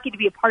so lucky to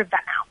be a part of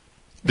that now.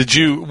 Did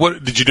you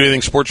do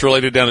anything sports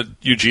related down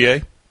at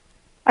UGA?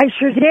 I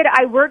sure did.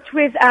 I worked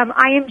with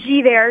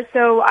IMG there,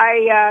 so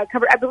I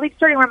covered, I believe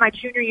starting around my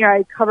junior year,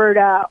 I covered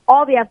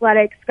all the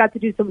athletics, got to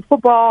do some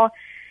football.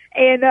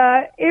 And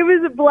it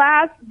was a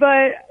blast,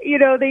 but,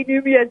 they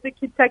knew me as a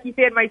Kentucky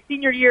fan. My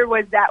senior year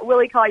was that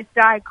Willie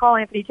Cauley-Stein, Carl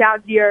Anthony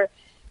Towns year.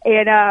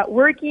 And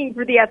working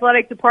for the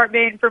athletic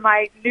department for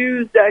my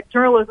news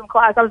journalism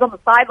class, I was on the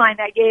sideline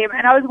that game,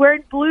 and I was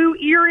wearing blue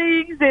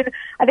earrings and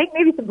I think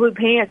maybe some blue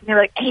pants. And they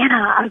were like,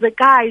 Anna, I was like,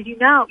 guys, you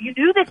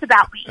knew this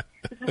about me.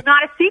 This is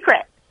not a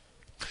secret.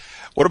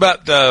 What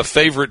about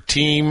favorite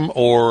team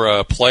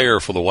or player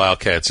for the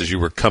Wildcats as you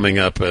were coming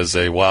up as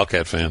a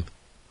Wildcat fan?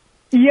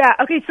 Yeah,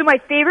 okay, so my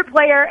favorite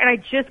player, and I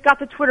just got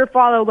the Twitter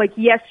follow like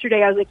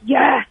yesterday. I was like,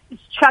 yes,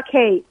 it's Chuck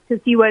Hayes,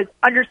 because he was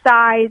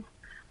undersized,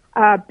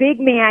 big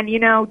man,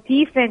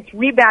 defense,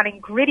 rebounding,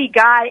 gritty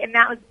guy, and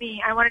that was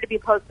me. I wanted to be a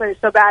post player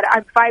so bad.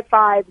 I'm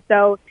 5'5",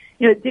 so,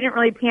 it didn't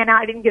really pan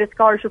out. I didn't get a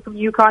scholarship from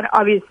UConn,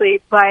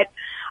 obviously, but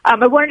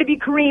I wanted to be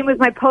Kareem with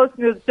my post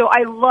moves, so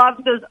I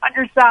loved those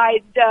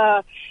undersized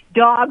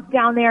dogs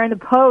down there in the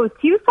post.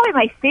 He was probably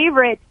my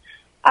favorite.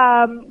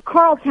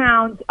 Carl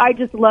Towns, I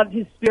just loved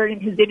his spirit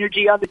and his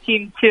energy on the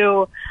team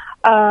too.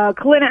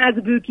 Kalina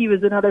Azubuike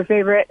was another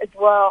favorite as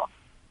well.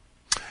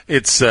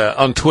 It's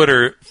on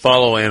Twitter.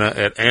 Follow Anna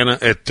at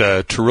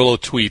Tarullo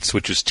Tweets,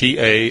 which is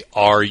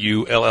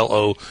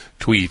TARULLO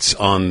Tweets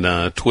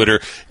on Twitter,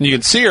 and you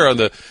can see her on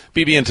the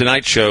BBN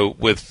Tonight Show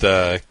with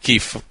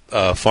Keith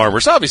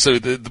Farmers. Obviously,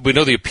 we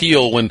know the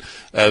appeal when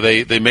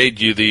they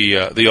made you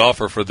the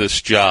offer for this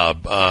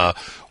job.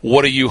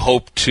 What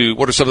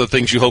are some of the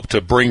things you hope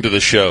to bring to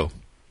the show?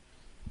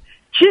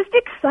 Just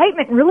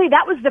excitement, really.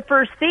 That was the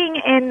first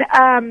thing. And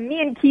me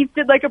and Keith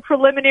did like a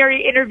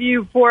preliminary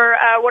interview before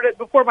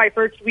my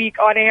first week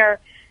on air.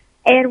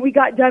 And we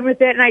got done with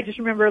it, and I just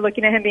remember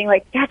looking at him being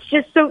like, that's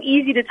just so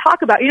easy to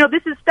talk about.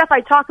 This is stuff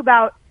I talk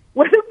about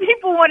whether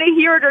people want to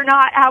hear it or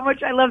not, how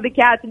much I love the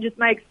Cats and just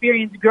my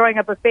experience growing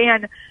up a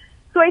fan.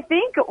 So I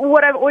think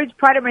what I've always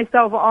prided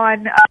myself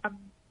on,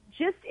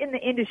 just in the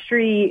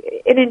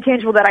industry, an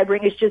intangible that I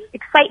bring is just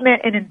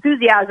excitement and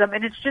enthusiasm,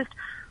 and it's just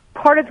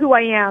part of who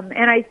I am.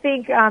 And I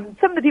think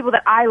some of the people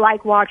that I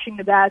like watching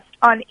the best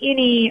on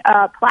any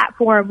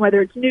platform,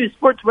 whether it's news,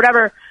 sports,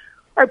 whatever,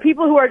 are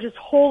people who are just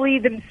wholly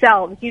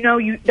themselves.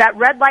 That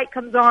red light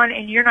comes on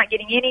and you're not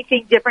getting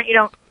anything different. You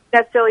don't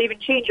necessarily even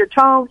change your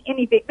tone,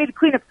 anything, maybe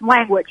clean up some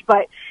language,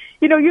 but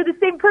you're the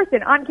same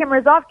person on camera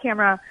as off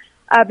camera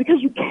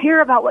because you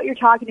care about what you're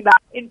talking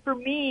about. And for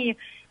me,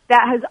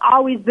 that has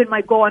always been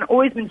my goal and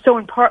always been so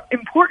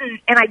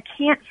important, and I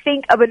can't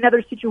think of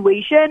another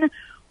situation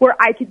where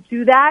I could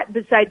do that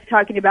besides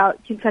talking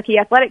about Kentucky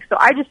athletics. So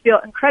I just feel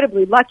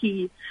incredibly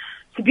lucky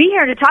to be here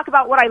and to talk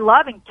about what I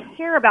love and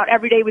care about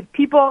every day with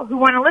people who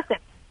want to listen.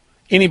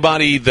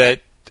 Anybody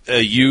that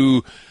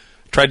you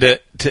tried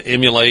to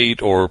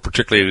emulate or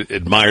particularly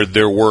admired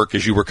their work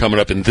as you were coming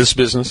up in this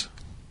business?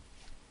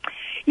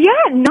 Yeah,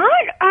 not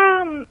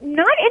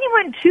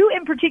anyone too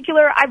in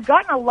particular. I've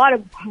gotten a lot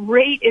of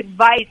great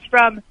advice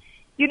from,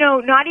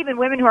 not even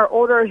women who are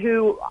older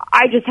who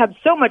I just have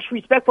so much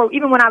respect for.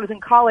 Even when I was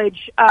in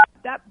college,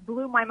 that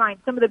blew my mind.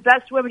 Some of the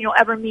best women you'll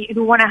ever meet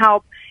who want to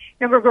help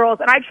younger girls,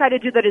 and I try to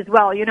do that as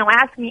well.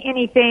 Ask me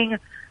anything.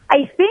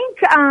 I think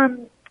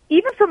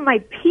even from my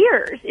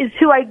peers is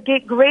who I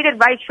get great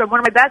advice from. One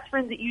of my best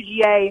friends at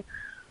UGA,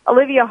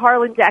 Olivia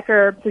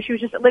Harlan-Decker, so she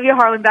was just Olivia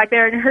Harlan back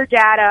there, and her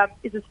dad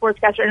is a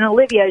sportscaster, and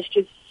Olivia is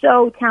just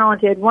so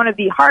talented, one of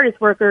the hardest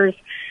workers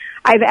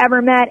I've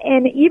ever met.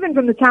 And even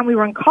from the time we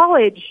were in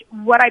college,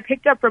 what I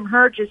picked up from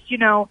her, just,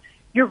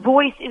 your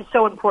voice is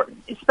so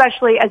important,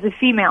 especially as a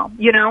female,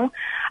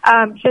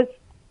 just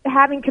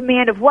having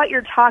command of what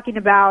you're talking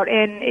about.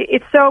 And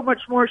it's so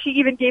much more. She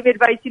even gave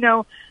advice,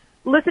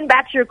 listen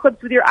back to your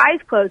clips with your eyes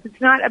closed.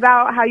 It's not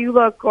about how you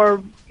look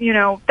or,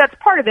 that's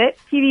part of it.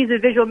 TV is a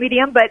visual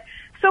medium, but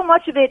so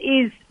much of it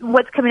is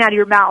what's coming out of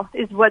your mouth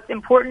is what's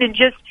important, and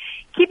just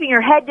keeping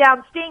your head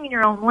down, staying in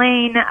your own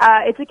lane.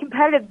 It's a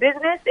competitive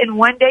business, and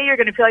one day you're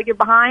going to feel like you're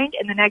behind,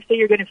 and the next day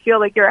you're going to feel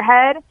like you're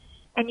ahead,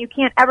 and you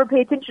can't ever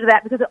pay attention to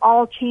that because it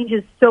all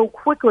changes so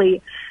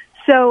quickly.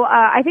 So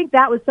I think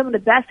that was some of the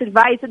best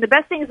advice, and the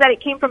best thing is that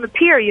it came from a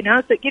peer,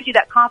 so it gives you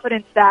that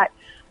confidence that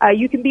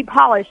you can be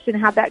polished and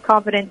have that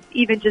confidence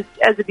even just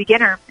as a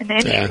beginner in the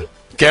industry. Yeah.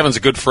 Gavin's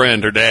a good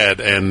friend, her dad,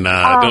 and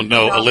I don't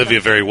know Olivia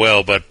very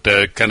well, but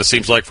kind of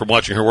seems like from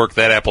watching her work,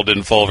 that apple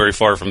didn't fall very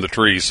far from the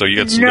tree, so you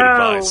got some good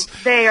advice.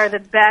 They are the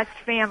best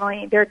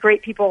family. They're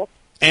great people.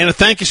 Anna,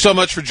 thank you so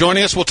much for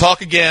joining us. We'll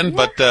talk again,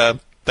 but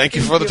thank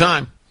you for the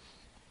time.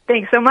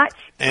 Thanks so much.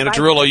 Anna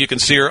Tarullo, you can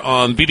see her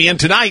on BBN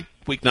Tonight,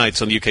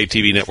 weeknights on the UK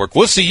TV network.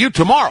 We'll see you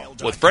tomorrow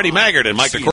with Freddie Maggard and Mike Pratt.